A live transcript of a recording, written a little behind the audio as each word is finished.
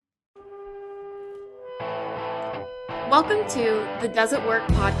Welcome to the Does It Work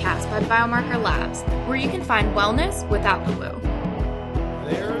podcast by Biomarker Labs, where you can find wellness without the woo.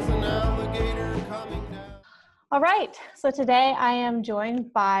 There's an alligator coming down. All right, so today I am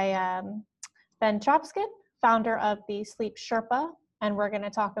joined by Ben Trapskin, founder of the Sleep Sherpa, and we're going to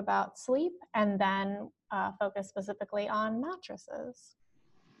talk about sleep and then focus specifically on mattresses.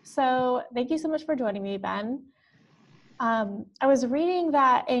 So thank you so much for joining me, Ben. I was reading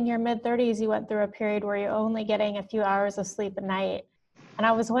that in your mid-30s, you went through a period where you're only getting a few hours of sleep a night. And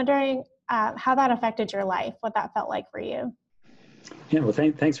I was wondering how that affected your life, what that felt like for you. Yeah, well,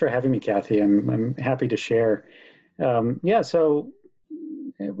 thanks for having me, Kathy. I'm happy to share. So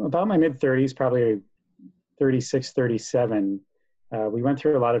about my mid-30s, probably 36, 37, we went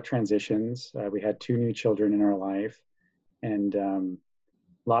through a lot of transitions. We had two new children in our life and a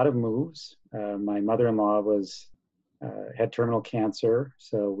lot of moves. My mother-in-law had terminal cancer,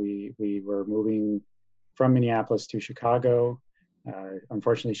 so we were moving from Minneapolis to Chicago.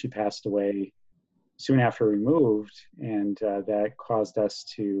 Unfortunately, she passed away soon after we moved, and that caused us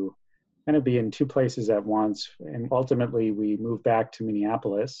to kind of be in two places at once. And ultimately, we moved back to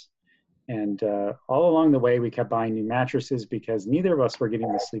Minneapolis. And all along the way, we kept buying new mattresses because neither of us were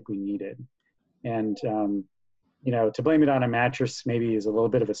getting the sleep we needed. And, to blame it on a mattress maybe is a little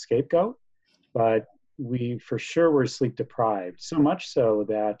bit of a scapegoat, but we for sure were sleep deprived, so much so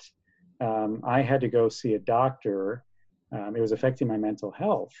that I had to go see a doctor. It was affecting my mental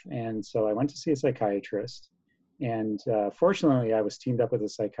health. And so I went to see a psychiatrist. And fortunately, I was teamed up with a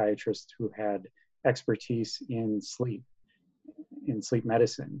psychiatrist who had expertise in sleep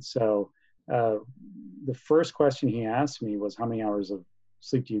medicine. So the first question he asked me was, how many hours of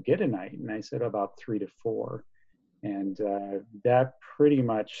sleep do you get a night? And I said about 3 to 4. And that pretty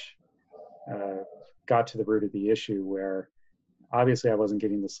much got to the root of the issue, where obviously I wasn't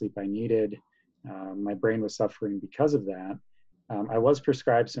getting the sleep I needed. My brain was suffering because of that. I was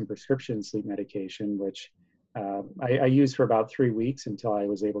prescribed some prescription sleep medication, which I used for about 3 weeks until I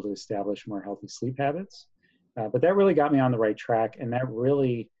was able to establish more healthy sleep habits. But that really got me on the right track, and that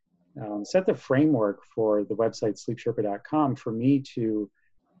really set the framework for the website sleepsherpa.com for me to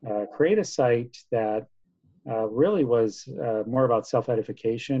create a site that really was more about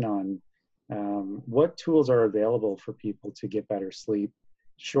self-edification on what tools are available for people to get better sleep,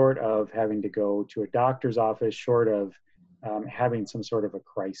 short of having to go to a doctor's office, short of having some sort of a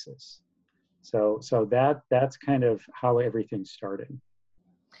crisis. So that's kind of how everything started.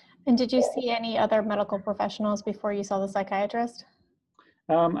 And did you see any other medical professionals before you saw the psychiatrist?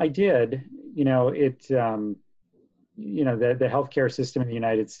 I did. The healthcare system in the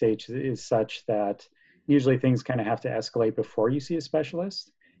United States is such that usually things kind of have to escalate before you see a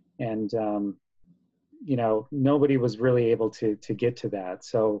specialist. And, nobody was really able to get to that.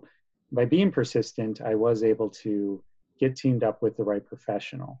 So by being persistent, I was able to get teamed up with the right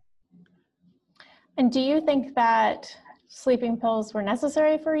professional. And do you think that sleeping pills were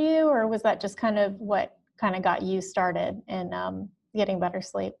necessary for you, or was that just kind of what kind of got you started in getting better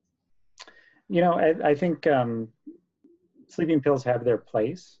sleep? I think sleeping pills have their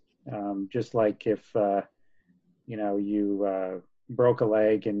place. Just like if, you broke a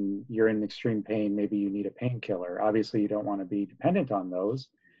leg and you're in extreme pain, maybe you need a painkiller. Obviously, you don't want to be dependent on those,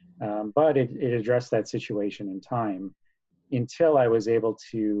 but it addressed that situation in time until I was able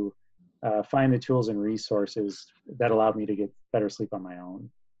to find the tools and resources that allowed me to get better sleep on my own.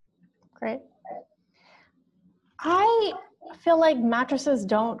 Great. I feel like mattresses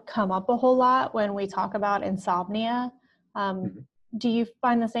don't come up a whole lot when we talk about insomnia. Do you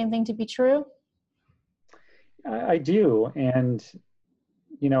find the same thing to be true? I do. And,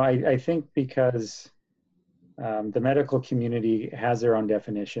 I think because the medical community has their own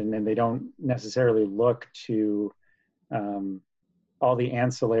definition and they don't necessarily look to all the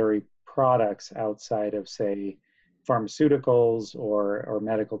ancillary products outside of, say, pharmaceuticals or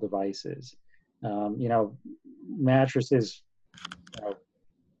medical devices. Mattresses,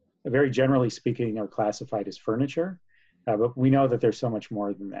 very generally speaking, are classified as furniture, but we know that there's so much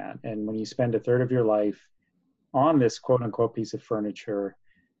more than that. And when you spend a third of your life on this quote unquote piece of furniture,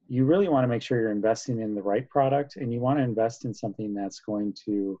 you really want to make sure you're investing in the right product, and you want to invest in something that's going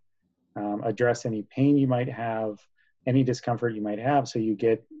to address any pain you might have, any discomfort you might have, so you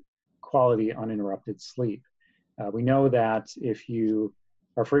get quality uninterrupted sleep. We know that if you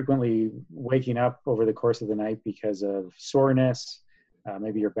are frequently waking up over the course of the night because of soreness,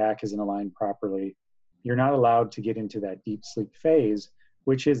 maybe your back isn't aligned properly, you're not allowed to get into that deep sleep phase,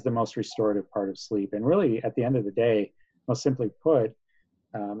 which is the most restorative part of sleep. And really, at the end of the day, most simply put,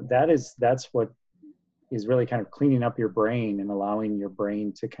 that's what is really kind of cleaning up your brain and allowing your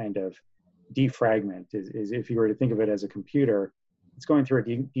brain to kind of defragment. Is if you were to think of it as a computer, it's going through a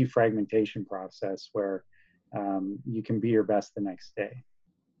defragmentation process where you can be your best the next day.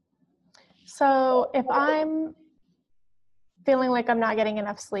 So if I'm feeling like I'm not getting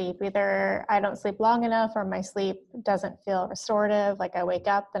enough sleep, either I don't sleep long enough or my sleep doesn't feel restorative, like I wake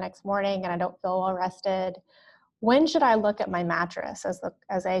up the next morning and I don't feel well rested, when should I look at my mattress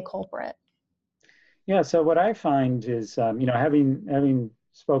as a culprit? Yeah, so what I find is, having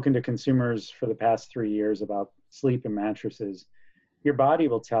spoken to consumers for the past 3 years about sleep and mattresses, your body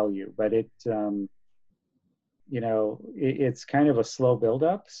will tell you, but it's kind of a slow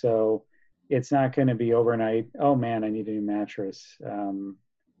buildup. So it's not going to be overnight, oh man, I need a new mattress.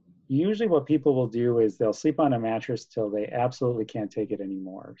 Usually what people will do is they'll sleep on a mattress till they absolutely can't take it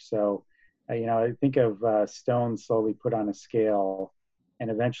anymore. So, I think of stones slowly put on a scale, and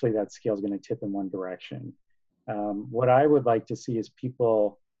eventually that scale is going to tip in one direction. What I would like to see is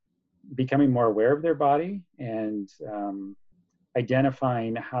people becoming more aware of their body and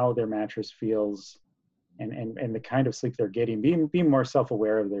identifying how their mattress feels and the kind of sleep they're getting, being more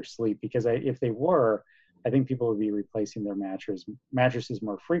self-aware of their sleep. Because if they were, I think people would be replacing their mattresses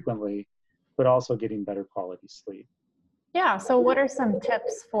more frequently, but also getting better quality sleep. Yeah. So what are some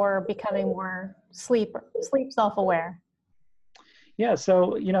tips for becoming more sleep self-aware? Yeah,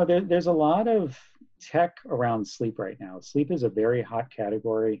 so there's a lot of tech around sleep right now. Sleep is a very hot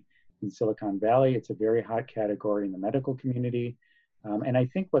category in Silicon Valley. It's a very hot category in the medical community. And I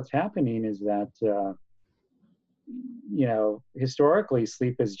think what's happening is that, historically,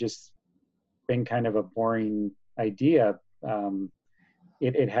 sleep has just been kind of a boring idea.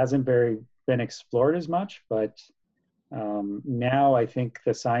 It hasn't been explored as much, but now I think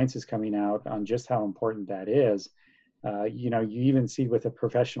the science is coming out on just how important that is. You even see with the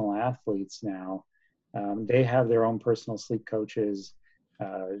professional athletes now, they have their own personal sleep coaches.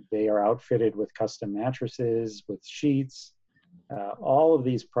 They are outfitted with custom mattresses, with sheets, all of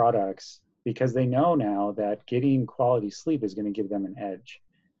these products, because they know now that getting quality sleep is going to give them an edge.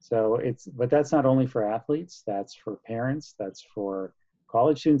 But that's not only for athletes, that's for parents, that's for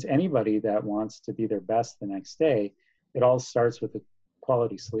college students, anybody that wants to be their best the next day. It all starts with the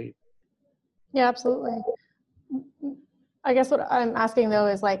quality sleep. Yeah, absolutely. I guess what I'm asking though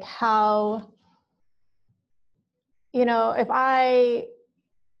is like how, if I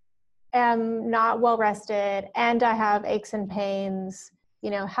am not well rested and I have aches and pains,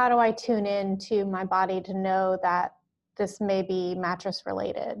 how do I tune in to my body to know that this may be mattress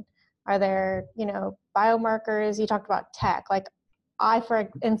related? Are there, biomarkers? You talked about tech. Like I, for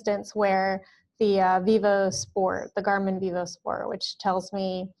instance, wear the the Garmin Vivo Sport, which tells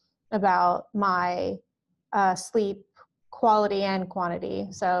me about my sleep quality and quantity.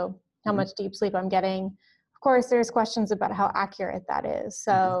 So how much deep sleep I'm getting. Of course, there's questions about how accurate that is.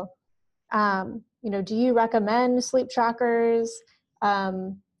 So, do you recommend sleep trackers?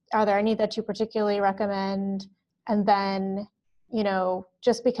 Are there any that you particularly recommend? And then,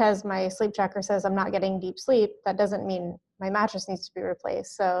 just because my sleep tracker says I'm not getting deep sleep, that doesn't mean my mattress needs to be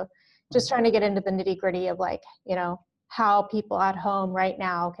replaced. So just trying to get into the nitty gritty of how people at home right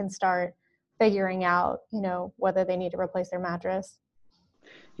now can start figuring out, whether they need to replace their mattress.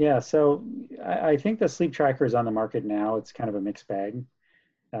 Yeah, so I think the sleep tracker is on the market now. It's kind of a mixed bag.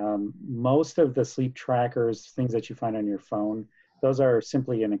 Most of the sleep trackers, things that you find on your phone, those are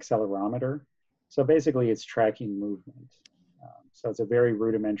simply an accelerometer. So basically it's tracking movement. So it's a very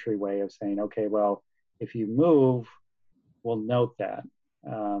rudimentary way of saying, okay, well, if you move, we'll note that.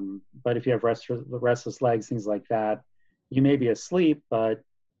 But if you have restless legs, things like that, you may be asleep, but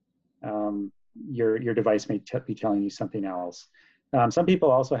your device may be telling you something else. Some people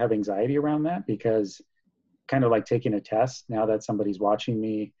also have anxiety around that because kind of like taking a test. Now that somebody's watching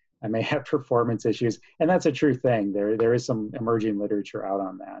me, I may have performance issues. And that's a true thing. There is some emerging literature out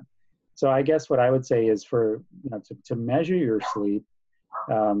on that. So I guess what I would say is to measure your sleep,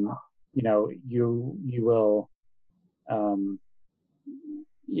 you will,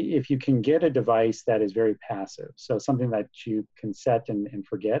 if you can get a device that is very passive, so something that you can set and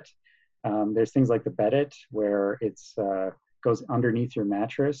forget. There's things like the Bedit where it's goes underneath your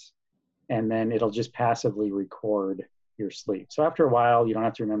mattress and then it'll just passively record your sleep. So after a while, you don't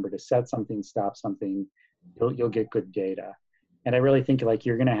have to remember to set something, stop something, you'll get good data. And I really think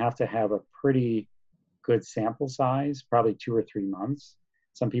you're gonna have a pretty good sample size, probably 2 or 3 months.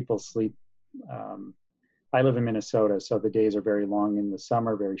 Some people sleep, I live in Minnesota, so the days are very long in the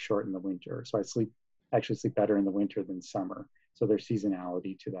summer, very short in the winter. So I actually sleep better in the winter than summer. So there's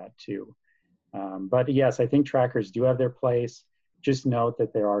seasonality to that too. But yes, I think trackers do have their place. Just note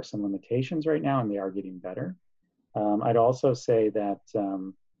that there are some limitations right now and they are getting better. I'd also say that,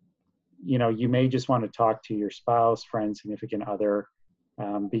 you may just want to talk to your spouse, friend, significant other,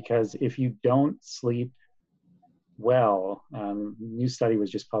 because if you don't sleep well, new study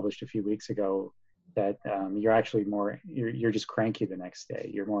was just published a few weeks ago that you're actually you're just cranky the next day.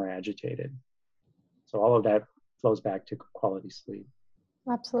 You're more agitated. So all of that flows back to quality sleep.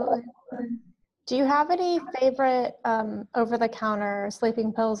 Absolutely. Do you have any favorite over-the-counter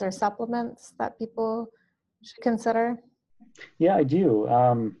sleeping pills or supplements that people should consider? Yeah, I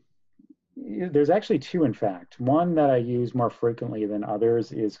do. There's actually two, in fact. One that I use more frequently than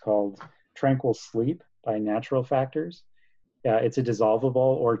others is called Tranquil Sleep by Natural Factors. It's a dissolvable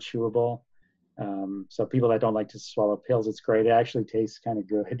or chewable. So people that don't like to swallow pills, it's great. It actually tastes kind of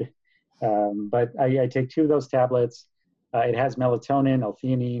good. But I take 2 of those tablets. It has melatonin,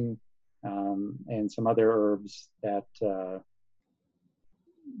 L-theanine, and some other herbs that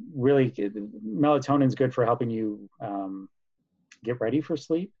really, melatonin is good for helping you get ready for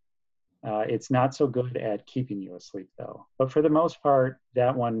sleep. It's not so good at keeping you asleep, though. But for the most part,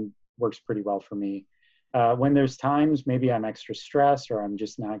 that one works pretty well for me. When there's times maybe I'm extra stressed or I'm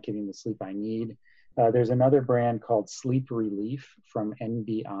just not getting the sleep I need, there's another brand called Sleep Relief from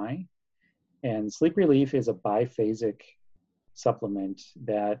NBI. And Sleep Relief is a biphasic supplement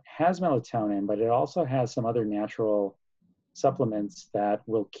that has melatonin, but it also has some other natural supplements that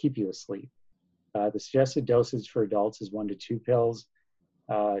will keep you asleep. The suggested dosage for adults is 1 to 2 pills.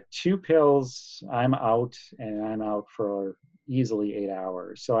 2 pills, I'm out, and I'm out for easily 8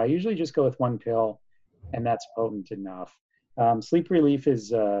 hours. So I usually just go with 1 pill, and that's potent enough. Sleep Relief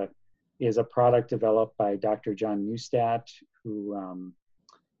is a product developed by Dr. John Neustadt, who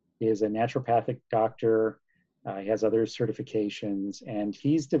is a naturopathic doctor. He has other certifications, and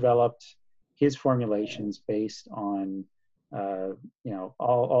he's developed his formulations based on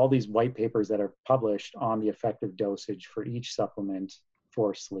all these white papers that are published on the effective dosage for each supplement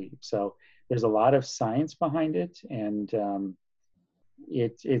for sleep. So there's a lot of science behind it, and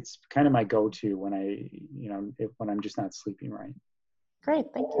it's kind of my go-to when when I'm just not sleeping right. Great,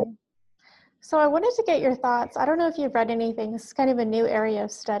 thank you. So I wanted to get your thoughts. I don't know if you've read anything. This is kind of a new area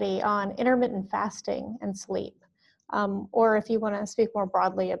of study on intermittent fasting and sleep, or if you want to speak more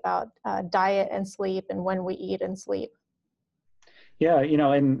broadly about diet and sleep and when we eat and sleep. Yeah,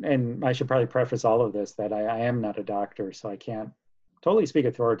 and I should probably preface all of this that I am not a doctor, so I can't totally speak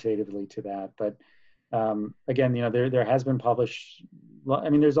authoritatively to that. But again, there has been published,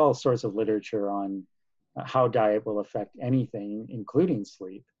 there's all sorts of literature on how diet will affect anything, including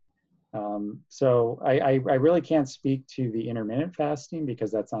sleep. So I really can't speak to the intermittent fasting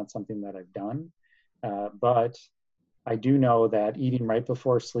because that's not something that I've done. But I do know that eating right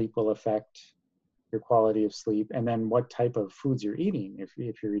before sleep will affect your quality of sleep, and then what type of foods you're eating.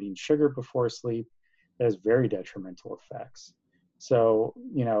 If you're eating sugar before sleep, that has very detrimental effects. So,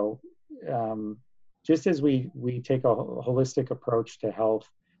 just as we take a holistic approach to health,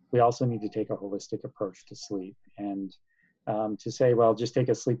 we also need to take a holistic approach to sleep. And to say, well, just take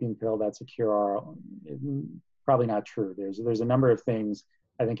a sleeping pill, that's a cure-all, probably not true. There's a number of things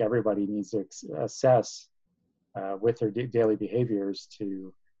I think everybody needs to assess with their daily behaviors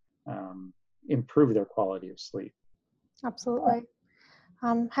to improve their quality of sleep. Absolutely.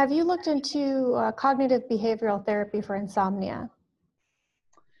 Have you looked into cognitive behavioral therapy for insomnia?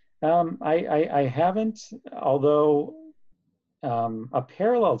 I haven't, although a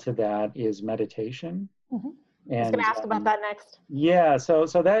parallel to that is meditation. Mm-hmm. And, I was going to ask about that next. Yeah, so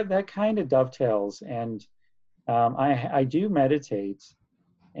that kind of dovetails, and I do meditate,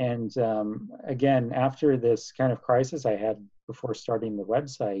 and again, after this kind of crisis I had before starting the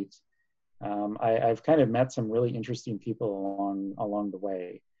website, I've kind of met some really interesting people along the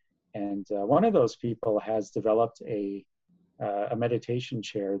way, and one of those people has developed a meditation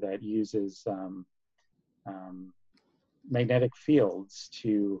chair that uses magnetic fields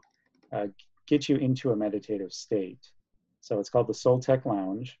to get you into a meditative state. So it's called the Soul Tech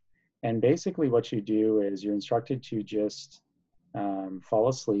Lounge. And basically what you do is you're instructed to just fall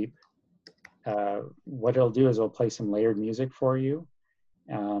asleep. What it'll do is it'll play some layered music for you.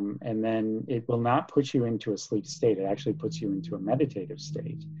 And then it will not put you into a sleep state. It actually puts you into a meditative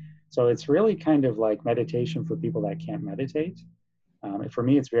state. So it's really kind of like meditation for people that can't meditate. For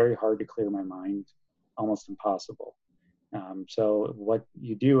me, it's very hard to clear my mind, almost impossible. So what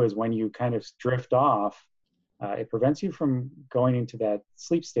you do is when you kind of drift off, it prevents you from going into that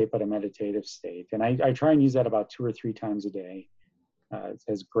sleep state, but a meditative state. And I try and use that about 2 or 3 times a day. It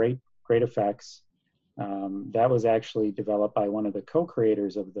has great effects. That was actually developed by one of the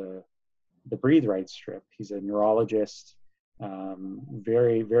co-creators of the Breathe Right strip. He's a neurologist,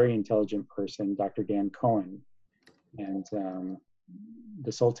 very, very intelligent person, Dr. Dan Cohen. And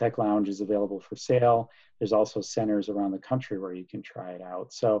the Soltech Lounge is available for sale. There's also centers around the country where you can try it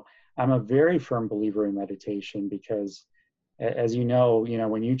out. So I'm a very firm believer in meditation because, as you know,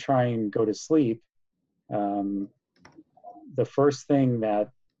 when you try and go to sleep, the first thing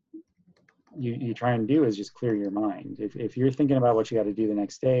that you try and do is just clear your mind. If you're thinking about what you got to do the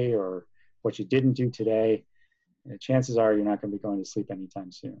next day or what you didn't do today, chances are you're not going to be going to sleep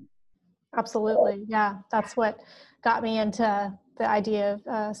anytime soon. Absolutely. Yeah. That's what got me into the idea of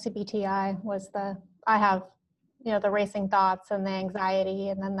CBTI I have, the racing thoughts and the anxiety,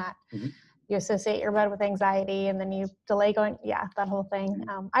 and then that you associate your bed with anxiety and then you delay going. Yeah. That whole thing.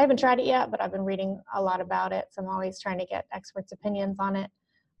 I haven't tried it yet, but I've been reading a lot about it. So I'm always trying to get experts' opinions on it.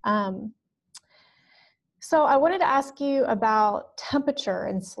 So I wanted to ask you about temperature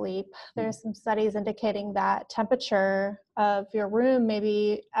and sleep. There's some studies indicating that temperature of your room may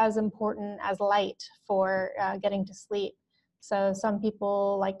be as important as light for getting to sleep. So some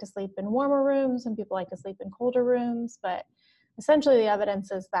people like to sleep in warmer rooms, some people like to sleep in colder rooms, but essentially the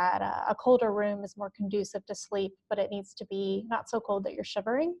evidence is that a colder room is more conducive to sleep, but it needs to be not so cold that you're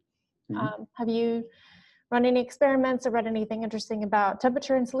shivering. Have you run any experiments or read anything interesting about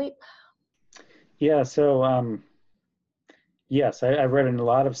temperature and sleep? Yeah, so yes, I've read in a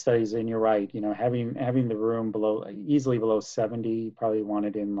lot of studies, and you're right. Having the room easily below 70, probably want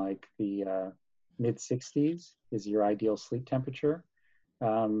it in like the mid 60s is your ideal sleep temperature.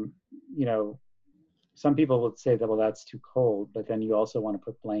 Some people would say that, well, that's too cold, but then you also want to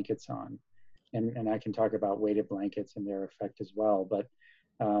put blankets on, and I can talk about weighted blankets and their effect as well. But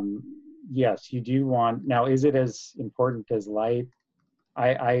yes, you do want. Now, is it as important as light?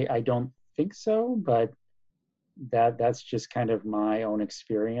 I don't think so, but that's just kind of my own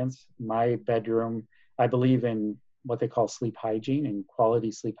experience. My bedroom, I believe in what they call sleep hygiene, and quality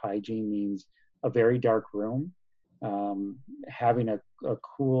sleep hygiene means a very dark room, having a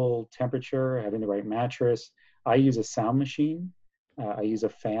cool temperature, having the right mattress. I use a sound machine. I use a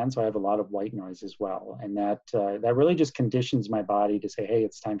fan, so I have a lot of white noise as well, and that really just conditions my body to say, hey,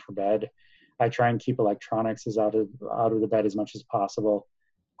 it's time for bed. I try and keep electronics out of the bed as much as possible.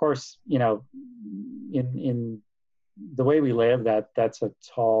 Of course, in the way we live, that's a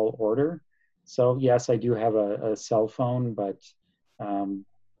tall order. So yes, I do have a cell phone, but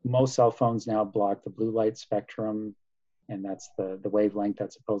most cell phones now block the blue light spectrum, and that's the wavelength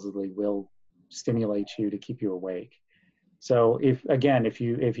that supposedly will stimulate you to keep you awake. So if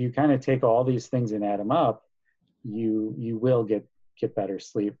you kind of take all these things and add them up, you will get better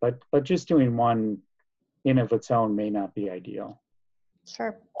sleep. But just doing one in of its own may not be ideal.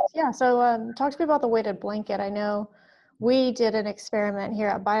 Sure. Yeah. So talk to me about the weighted blanket. I know we did an experiment here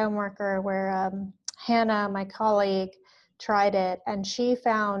at Biomarker where Hannah, my colleague, tried it, and she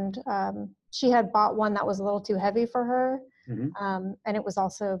found she had bought one that was a little too heavy for her, and it was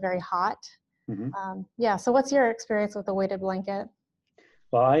also very hot. Yeah. So what's your experience with the weighted blanket?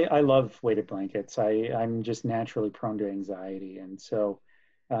 Well, I love weighted blankets. I'm just naturally prone to anxiety, and so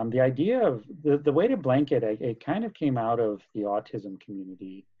the idea of the weighted blanket, it kind of came out of the autism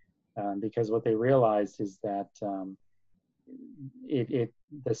community, because what they realized is that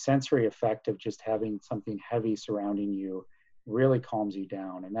the sensory effect of just having something heavy surrounding you really calms you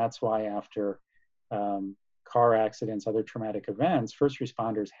down. And that's why after car accidents, other traumatic events, first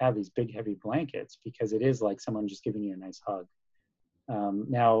responders have these big, heavy blankets, because it is like someone just giving you a nice hug.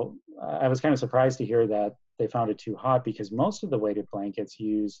 Now, I was kind of surprised to hear that they found it too hot, because most of the weighted blankets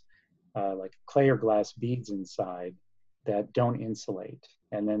use like clay or glass beads inside that don't insulate.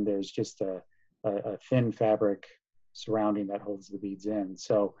 And then there's just a thin fabric surrounding that holds the beads in.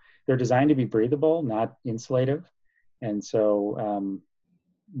 So they're designed to be breathable, not insulative. And so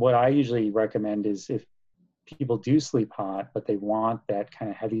what I usually recommend is, if people do sleep hot, but they want that kind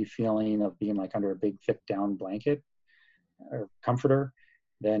of heavy feeling of being like under a big thick down blanket or comforter,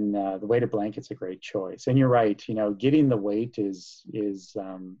 then the weighted blanket's a great choice. And you're right, getting the weight is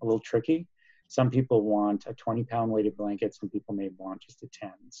a little tricky. Some people want a 20-pound weighted blanket, some people may want just a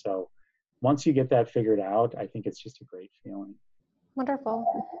 10. So once you get that figured out, I think it's just a great feeling. Wonderful.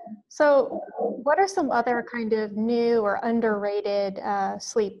 So what are some other kind of new or underrated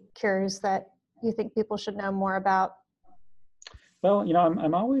sleep cures that you think people should know more about? Well,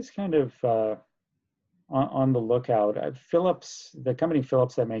 I'm always kind of on the lookout. Philips, the company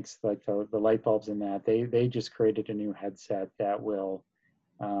Philips that makes like the light bulbs in that, they just created a new headset that will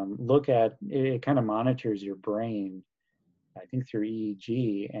look at, it kind of monitors your brain, I think through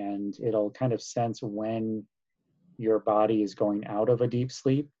EEG, and it'll kind of sense when your body is going out of a deep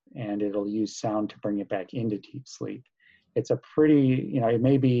sleep, and it'll use sound to bring it back into deep sleep. It's a pretty, it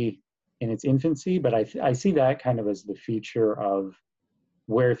may be in its infancy, but I see that kind of as the future of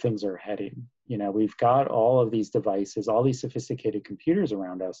where things are heading. We've got all of these devices, all these sophisticated computers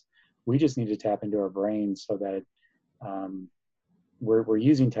around us. We just need to tap into our brains so that we're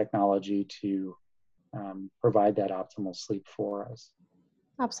using technology to provide that optimal sleep for us.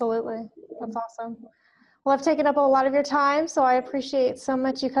 Absolutely. That's awesome. Well, I've taken up a lot of your time, so I appreciate so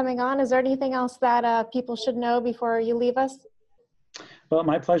much you coming on. Is there anything else that people should know before you leave us? Well,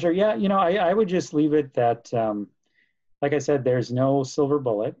 my pleasure. Yeah, I would just leave it that, like I said, there's no silver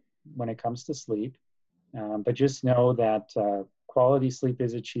bullet when it comes to sleep, but just know that quality sleep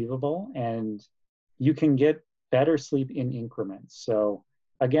is achievable, and you can get better sleep in increments. So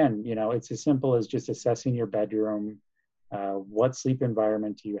again, it's as simple as just assessing your bedroom. What sleep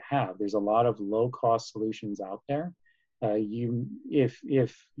environment do you have? There's a lot of low-cost solutions out there. If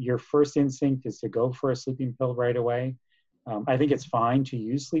your first instinct is to go for a sleeping pill right away, I think it's fine to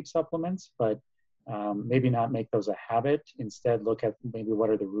use sleep supplements, but maybe not make those a habit. Instead, look at maybe what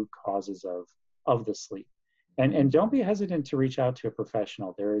are the root causes of the sleep. And don't be hesitant to reach out to a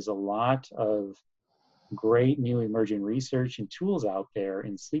professional. There is a lot of great new emerging research and tools out there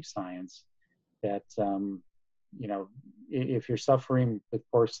in sleep science that, if you're suffering with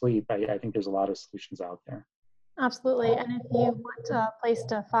poor sleep, I think there's a lot of solutions out there. Absolutely. And if you want a place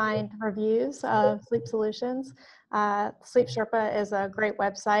to find reviews of sleep solutions, Sleep Sherpa is a great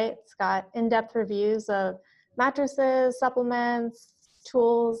website. It's got in-depth reviews of mattresses, supplements,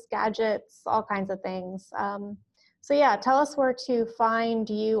 tools, gadgets, all kinds of things. So yeah, tell us where to find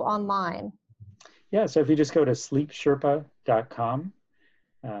you online. Yeah, so if you just go to sleepsherpa.com,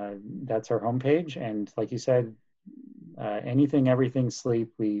 that's our homepage. And like you said, anything, everything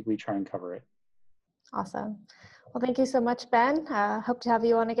sleep, we try and cover it. Awesome. Well, thank you so much, Ben. Hope to have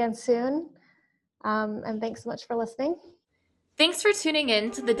you on again soon. And thanks so much for listening. Thanks for tuning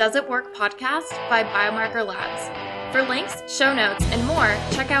in to the Does It Work podcast by Biomarker Labs. For links, show notes, and more,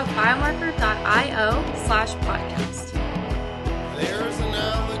 check out biomarker.io/podcast.